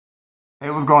Hey,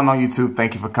 what's going on YouTube?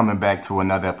 Thank you for coming back to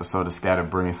another episode of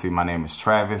Scattered Brilliancy. My name is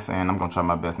Travis, and I'm going to try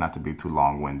my best not to be too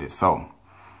long-winded. So,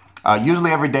 usually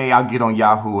every day I'll get on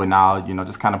Yahoo and I'll,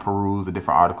 just kind of peruse the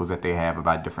different articles that they have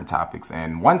about different topics.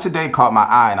 And one today caught my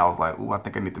eye, and I was like, ooh, I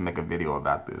think I need to make a video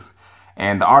about this.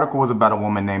 And the article was about a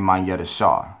woman named Monyetta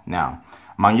Shaw. Now,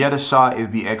 Monyetta Shaw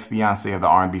is the ex-fiancée of the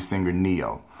R&B singer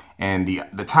Ne-Yos. And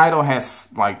the title has,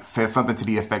 says something to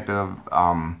the effect of,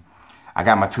 I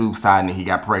got my tubes tied and he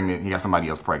got pregnant. He got somebody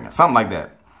else pregnant. Something like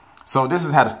that. So this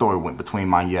is how the story went between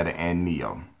Monyetta and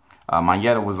Ne-Yos.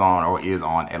 Monyetta was on or is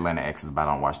on Atlanta Exes, but I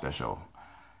don't watch that show.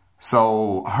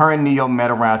 So her and Ne-Yos met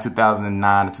around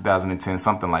 2009 to 2010,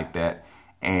 something like that.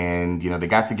 And, they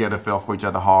got together, fell for each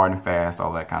other hard and fast,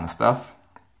 all that kind of stuff.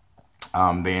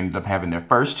 They ended up having their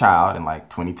first child in like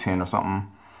 2010 or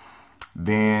something.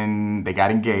 Then they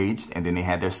got engaged, and then they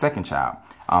had their second child.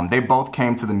 They both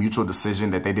came to the mutual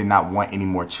decision that they did not want any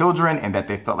more children and that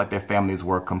they felt like their families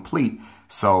were complete.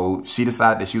 So she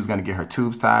decided that she was going to get her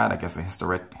tubes tied. I guess a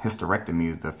hysterectomy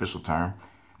is the official term.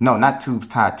 No, not tubes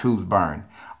tied, tubes burned.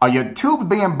 Are your tubes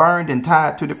being burned and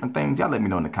tied, two different things? Y'all let me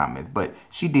know in the comments. But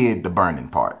she did the burning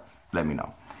part. Let me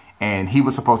know. And he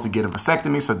was supposed to get a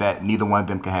vasectomy so that neither one of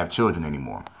them can have children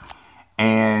anymore.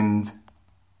 And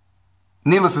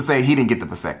needless to say, he didn't get the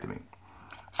vasectomy.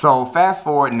 So fast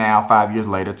forward now, 5 years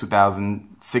later,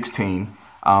 2016,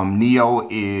 Ne-Yos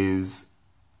is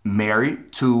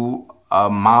married to a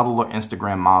model or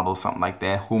Instagram model, something like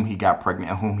that, whom he got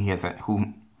pregnant and whom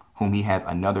he has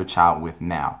another child with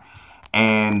now.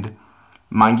 And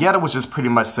Monyetta was just pretty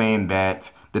much saying that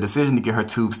the decision to get her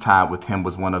tubes tied with him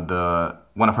was one of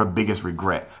her biggest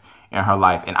regrets in her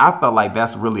life. And I felt like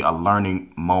that's really a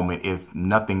learning moment, if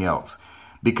nothing else,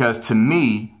 because to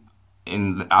me,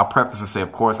 and I'll preface and say,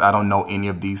 of course, I don't know any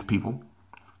of these people.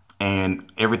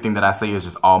 And everything that I say is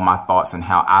just all my thoughts and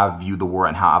how I view the world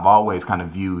and how I've always kind of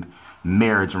viewed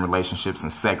marriage and relationships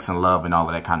and sex and love and all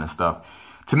of that kind of stuff.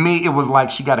 To me, it was like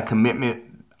she got a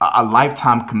commitment, a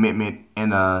lifetime commitment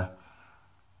in a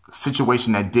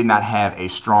situation that did not have a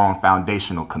strong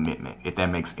foundational commitment, if that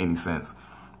makes any sense.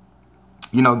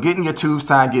 Getting your tubes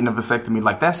tied, getting a vasectomy,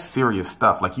 like that's serious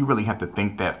stuff. Like you really have to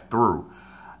think that through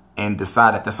and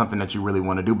decide that that's something that you really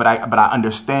want to do. But I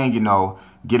understand,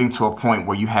 getting to a point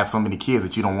where you have so many kids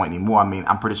that you don't want anymore. I mean,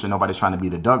 I'm pretty sure nobody's trying to be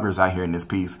the Duggars out here in this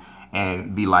piece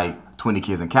and be like 20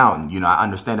 kids and counting. I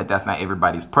understand that that's not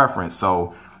everybody's preference.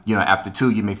 So, after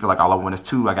two, you may feel like all I want is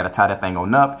two. I got to tie that thing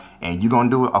on up and you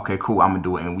going to do it. Okay, cool. I'm going to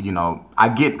do it. And, I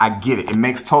get it. It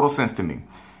makes total sense to me.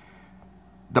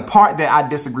 The part that I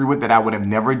disagree with that I would have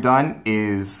never done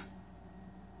is,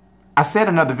 I said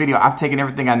in another video, I've taken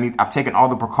everything I need. I've taken all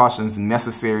the precautions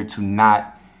necessary to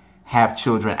not have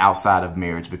children outside of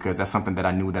marriage because that's something that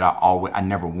I knew that I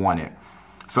never wanted.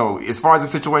 So as far as the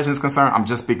situation is concerned, I'm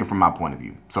just speaking from my point of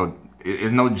view. So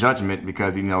it's no judgment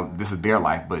because, this is their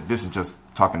life, but this is just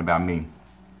talking about me.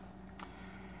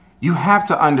 You have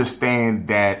to understand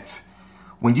that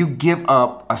when you give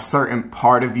up a certain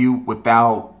part of you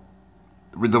without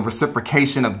the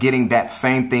reciprocation of getting that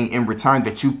same thing in return,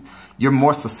 that you're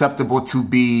more susceptible to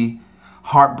be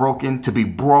heartbroken, to be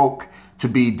broke, to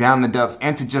be down in the dumps,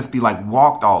 and to just be like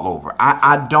walked all over.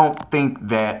 I don't think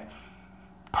that,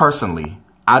 personally,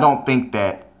 I don't think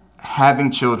that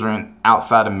having children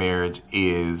outside of marriage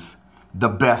is the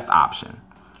best option.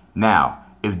 Now,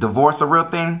 is divorce a real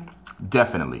thing?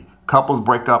 Definitely. Couples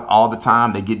break up all the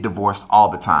time. They get divorced all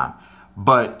the time.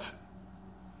 But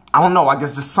I don't know, I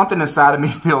guess just something inside of me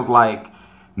feels like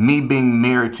me being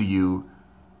married to you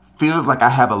feels like I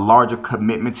have a larger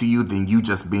commitment to you than you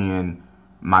just being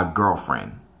my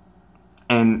girlfriend.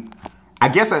 And I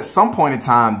guess at some point in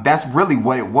time, that's really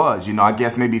what it was. I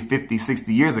guess maybe 50,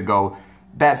 60 years ago,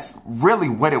 that's really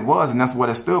what it was. And that's what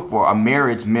it stood for. A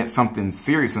marriage meant something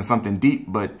serious and something deep.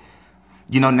 But,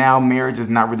 now marriage is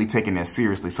not really taken that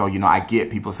seriously. So, I get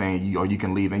people saying, you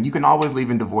can leave. And you can always leave,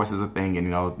 and divorce is a thing.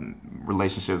 And,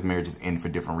 relationships, marriages end for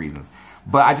different reasons.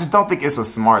 But I just don't think it's a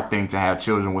smart thing to have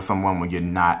children with someone when you're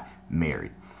not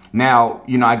married. Now,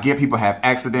 I get people have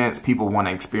accidents. People want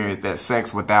to experience that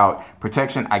sex without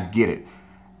protection. I get it.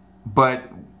 But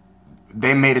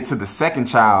they made it to the second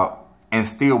child and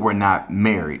still were not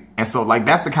married. And so,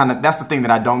 that's the thing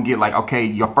that I don't get. Like, okay,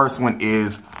 your first one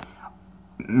is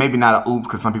maybe not a oops,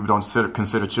 because some people don't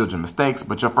consider children mistakes,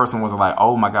 but your first one was like,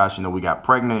 oh my gosh, we got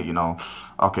pregnant,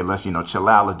 okay, let's, chill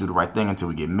out, let's do the right thing until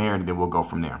we get married, and then we'll go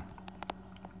from there.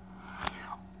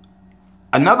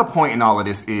 Another point in all of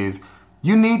this is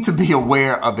you need to be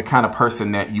aware of the kind of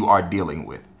person that you are dealing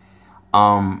with.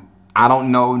 I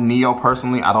don't know Ne-Yos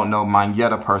personally, I don't know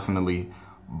Monyetta personally,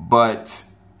 but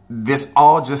this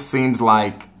all just seems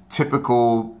like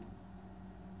typical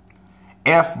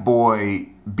F-boy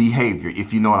behavior,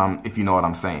 if you know what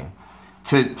I'm saying.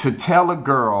 To tell a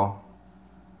girl,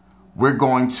 we're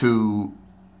going to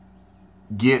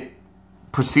get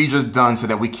procedures done so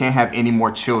that we can't have any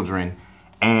more children,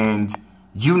 and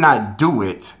you not do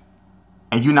it,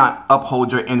 and you not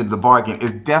uphold your end of the bargain,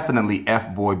 is definitely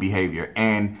F-boy behavior.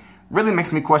 And really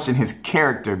makes me question his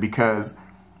character, because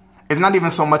it's not even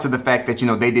so much of the fact that, you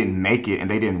know, they didn't make it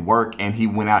and they didn't work and he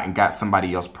went out and got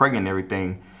somebody else pregnant and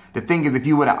everything. The thing is, if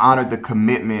you would have honored the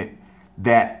commitment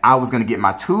that I was going to get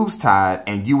my tubes tied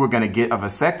and you were going to get a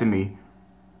vasectomy,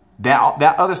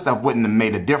 that other stuff wouldn't have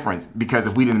made a difference, because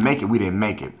if we didn't make it, we didn't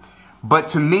make it. But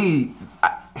to me,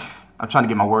 I'm trying to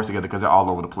get my words together because they're all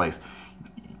over the place.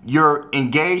 You're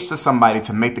engaged to somebody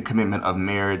to make the commitment of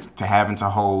marriage, to having to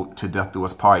hold to death do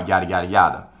us part, yada, yada,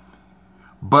 yada.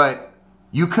 But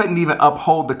you couldn't even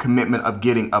uphold the commitment of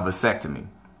getting a vasectomy.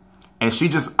 And she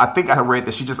just, I think I read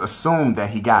that she just assumed that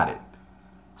he got it.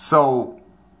 So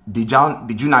did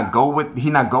you not go with, he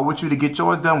not go with you to get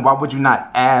yours done? Why would you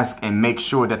not ask and make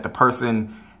sure that the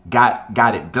person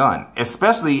got it done?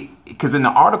 Especially because in the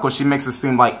article, she makes it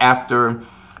seem like after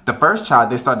the first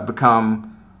child, they started to become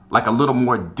like a little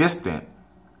more distant.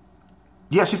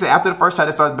 Yeah, she said after the first child,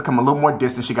 they started to become a little more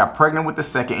distant. She got pregnant with the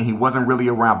second and he wasn't really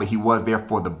around, but he was there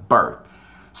for the birth.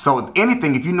 So if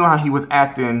anything, if you know how he was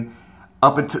acting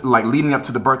up until like leading up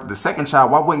to the birth of the second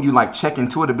child, why wouldn't you like check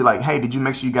into it and be like, hey, did you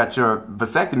make sure you got your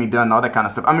vasectomy done and all that kind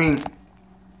of stuff? I mean,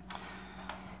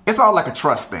 it's all like a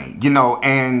trust thing, you know,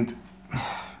 and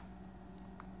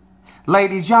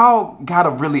ladies, y'all gotta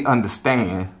really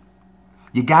understand,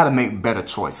 you gotta make better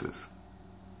choices.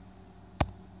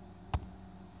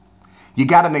 You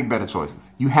gotta make better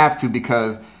choices. You have to,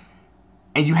 because,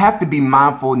 and you have to be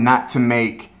mindful not to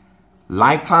make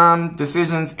lifetime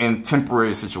decisions in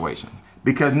temporary situations,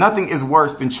 because nothing is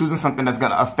worse than choosing something that's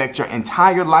going to affect your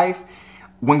entire life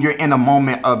when you're in a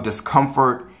moment of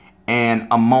discomfort and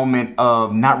a moment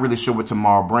of not really sure what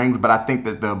tomorrow brings. But I think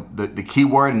that the key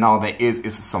word and all that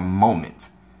is some moment.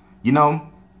 You know,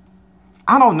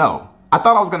 I don't know. I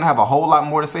thought I was going to have a whole lot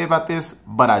more to say about this,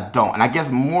 but I don't. And I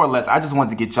guess more or less, I just wanted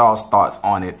to get y'all's thoughts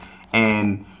on it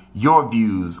and your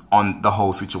views on the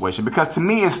whole situation, because to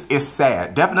me it's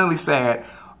sad, definitely sad.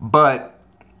 But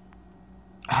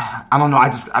I don't know,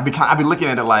 I be looking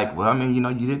at it like, well, I mean, you know,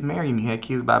 you didn't marry him, you had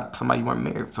kids by somebody you weren't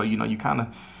married, so you know,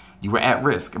 you were at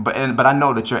risk. But I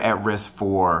know that you're at risk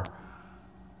for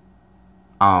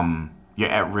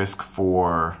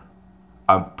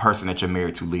a person that you're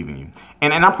married to leaving you.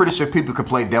 And I'm pretty sure people could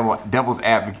play devil's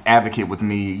advocate with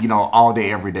me, you know, all day,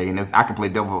 every day. And I can play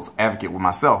devil's advocate with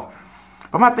myself.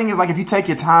 But my thing is, like, if you take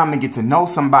your time and get to know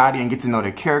somebody and get to know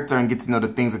their character and get to know the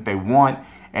things that they want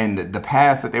and the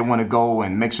path that they want to go,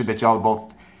 and make sure that y'all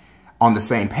both on the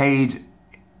same page,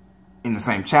 in the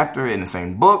same chapter, in the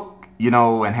same book, you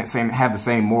know, and have the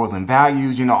same morals and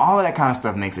values, you know, all of that kind of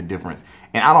stuff makes a difference.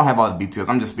 And I don't have all the details.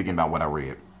 I'm just speaking about what I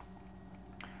read.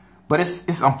 But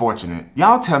it's unfortunate.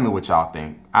 Y'all tell me what y'all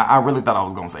think. I really thought I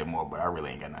was going to say more, but I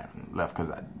really ain't got nothing left,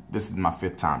 because this is my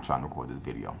 5th time trying to record this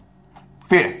video.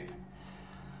 5th.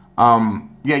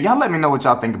 Yeah, y'all let me know what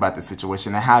y'all think about this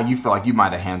situation and how you feel like you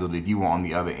might have handled it if you were on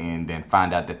the other end and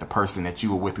find out that the person that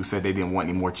you were with who said they didn't want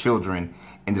any more children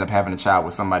ended up having a child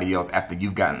with somebody else after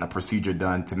you've gotten a procedure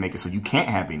done to make it so you can't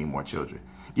have any more children.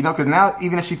 You know, because now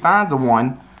even if she finds the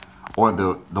one, or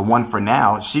the one for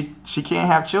now, she can't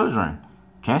have children,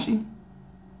 can she?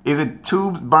 Is it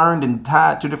tubes burned and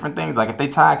tied, 2 different things? Like, if they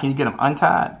tied, can you get them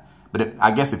untied? But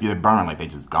I guess if you're burned, like, they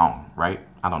just gone, right?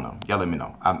 I don't know. Y'all let me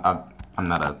know. I'm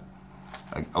not a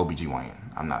OBGYN.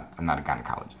 I'm not a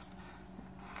gynecologist.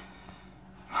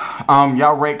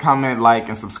 Y'all rate, comment, like,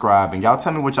 and subscribe. And y'all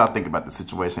tell me what y'all think about the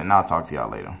situation. And I'll talk to y'all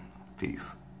later.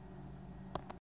 Peace.